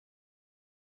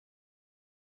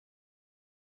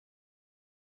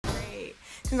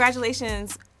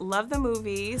Congratulations. Love the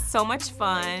movie. So much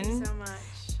fun. Thank you so much.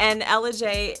 And Ella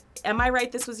J, am I right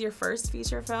this was your first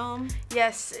feature film?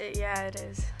 Yes, yeah, it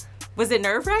is. Was it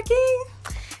nerve-wracking?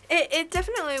 It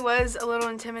definitely was a little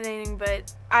intimidating,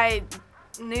 but I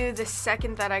knew the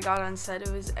second that I got on set,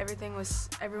 everyone was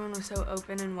so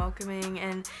open and welcoming,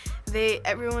 and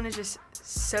everyone is just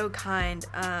so kind,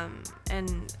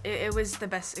 and it was the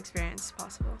best experience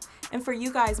possible. And for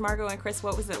you guys, Margot and Chris,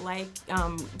 what was it like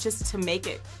just to make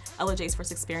it Ella J's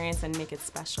first experience and make it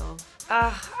special?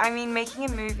 I mean, making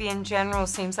a movie in general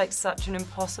seems like such an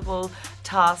impossible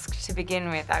task to begin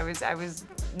with. I was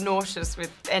nauseous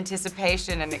with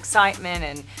anticipation and excitement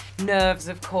and nerves,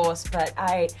 of course, but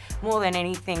I, more than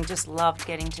anything, just loved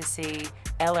getting to see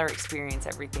Ella experience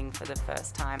everything for the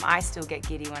first time. I still get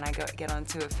giddy when I get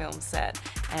onto a film set,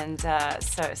 and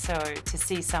so to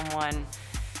see someone,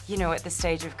 you know, at the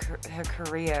stage of her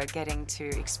career getting to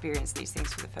experience these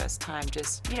things for the first time,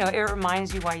 just, you know, it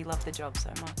reminds you why you love the job so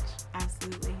much.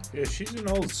 Absolutely. Yeah, she's an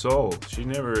old soul.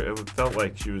 It felt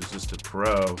like she was just a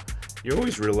pro. You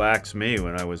always relaxed me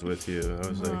when I was with you. I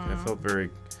was like, I felt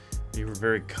you were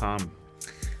very calm.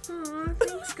 Aw,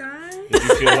 thanks, guys.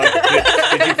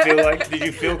 Did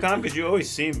you feel calm? Because you always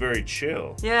seemed very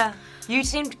chill. Yeah, you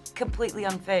seemed completely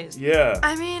unfazed. Yeah.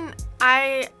 I mean,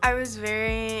 I was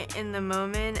very in the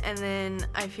moment, and then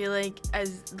I feel like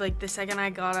the second I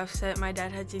got off set, my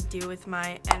dad had to deal with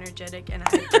my energetic and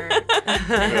hyper.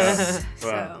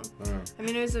 Wow. I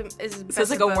mean, it was So it's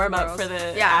like a warm-up for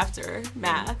the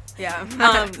aftermath.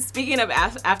 Yeah. Speaking of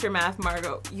aftermath,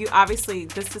 Margot, you obviously,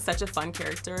 this is such a fun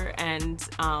character and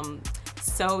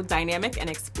so dynamic and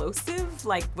explosive,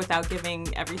 like without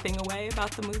giving everything away about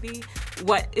the movie.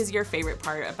 What is your favorite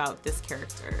part about this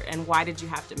character, and why did you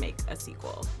have to make a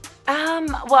sequel?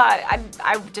 Well,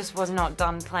 I just was not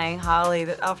done playing Harley.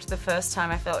 That after the first time,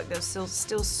 I felt like there was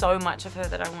still so much of her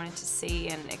that I wanted to see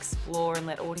and explore and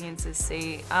let audiences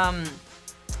see.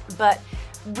 But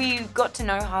we got to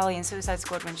know Harley in Suicide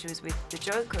Squad when she was with the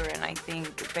Joker, and I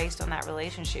think based on that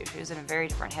relationship, she was in a very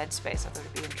different headspace. I thought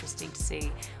it'd be interesting to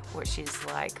see what she's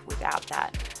like without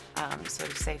that sort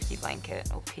of safety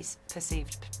blanket or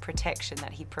perceived protection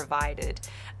that he provided.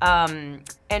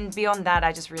 And beyond that,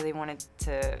 I just really wanted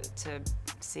to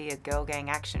see a girl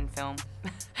gang action film.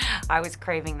 I was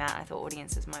craving that. I thought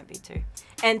audiences might be too.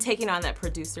 And taking on that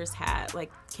producer's hat,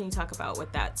 like, can you talk about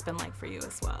what that's been like for you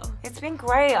as well? It's been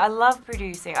great. I love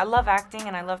producing. I love acting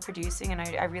and I love producing, and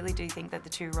I really do think that the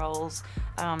two roles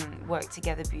work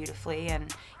together beautifully,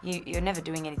 and you're never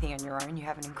doing anything on your own. You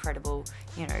have an incredible,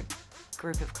 you know,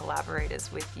 group of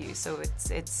collaborators with you, so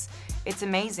it's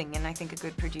amazing. And I think a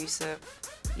good producer,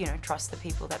 you know, trusts the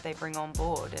people that they bring on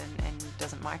board and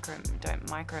don't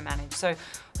micromanage. So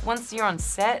once you're on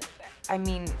set, I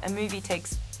mean, a movie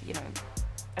takes, you know,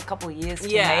 a couple of years to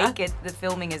make it. The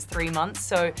filming is 3 months,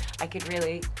 so I could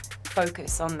really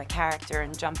focus on the character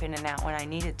and jump in and out when I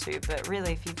needed to. But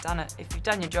really, if you've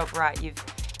done your job right, you've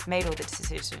made all the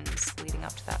decisions leading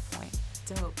up to that point.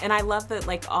 Dope. And I love that,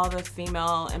 like, all the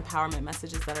female empowerment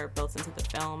messages that are built into the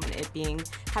film, and it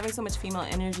having so much female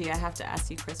energy. I have to ask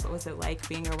you, Chris, what was it like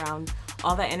being around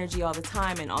all that energy all the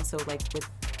time, and also like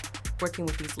working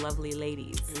with these lovely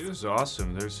ladies? It was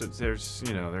awesome. There's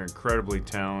you know, they're incredibly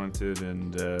talented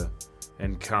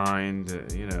and kind.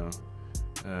 You know,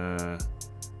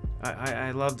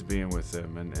 I loved being with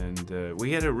them, and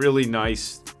we had a really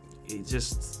nice,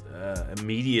 just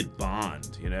immediate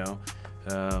bond. You know.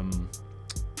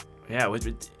 Yeah,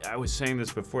 I was saying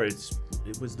this before.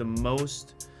 It was the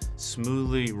most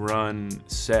smoothly run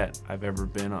set I've ever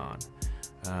been on.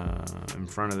 In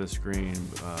front of the screen,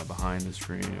 behind the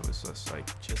screen, it was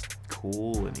just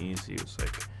cool and easy. It was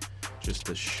like just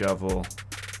a shovel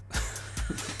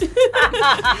of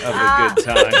a good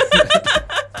time.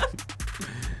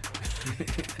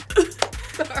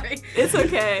 Sorry. It's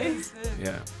okay.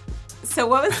 Yeah. So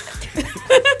what was?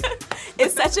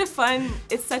 It's such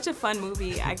a fun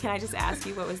movie. Can I just ask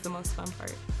you, what was the most fun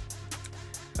part?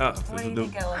 What do you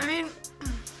think, Ella?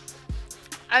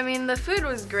 I mean, the food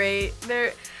was great.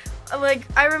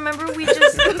 I remember we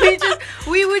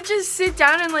would just sit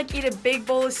down and like eat a big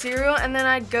bowl of cereal, and then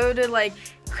I'd go to like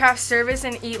craft service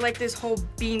and eat like this whole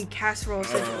bean casserole.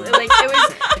 So like it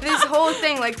was this whole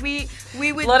thing. Like we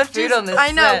would a lot of food on this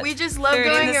I know. set. We just love Food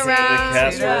going in the around. The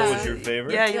casserole was your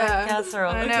favorite? Yeah, you like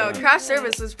casserole. I know. Craft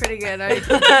service was pretty good. Shout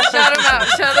them out.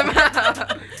 Shout them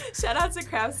out. Shout out to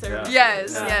craft service.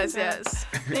 Yes.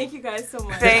 Thank you guys so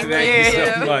much. Thank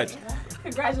you so much.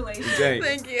 Congratulations. Thanks.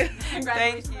 Thank you.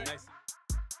 Congratulations. Thank you.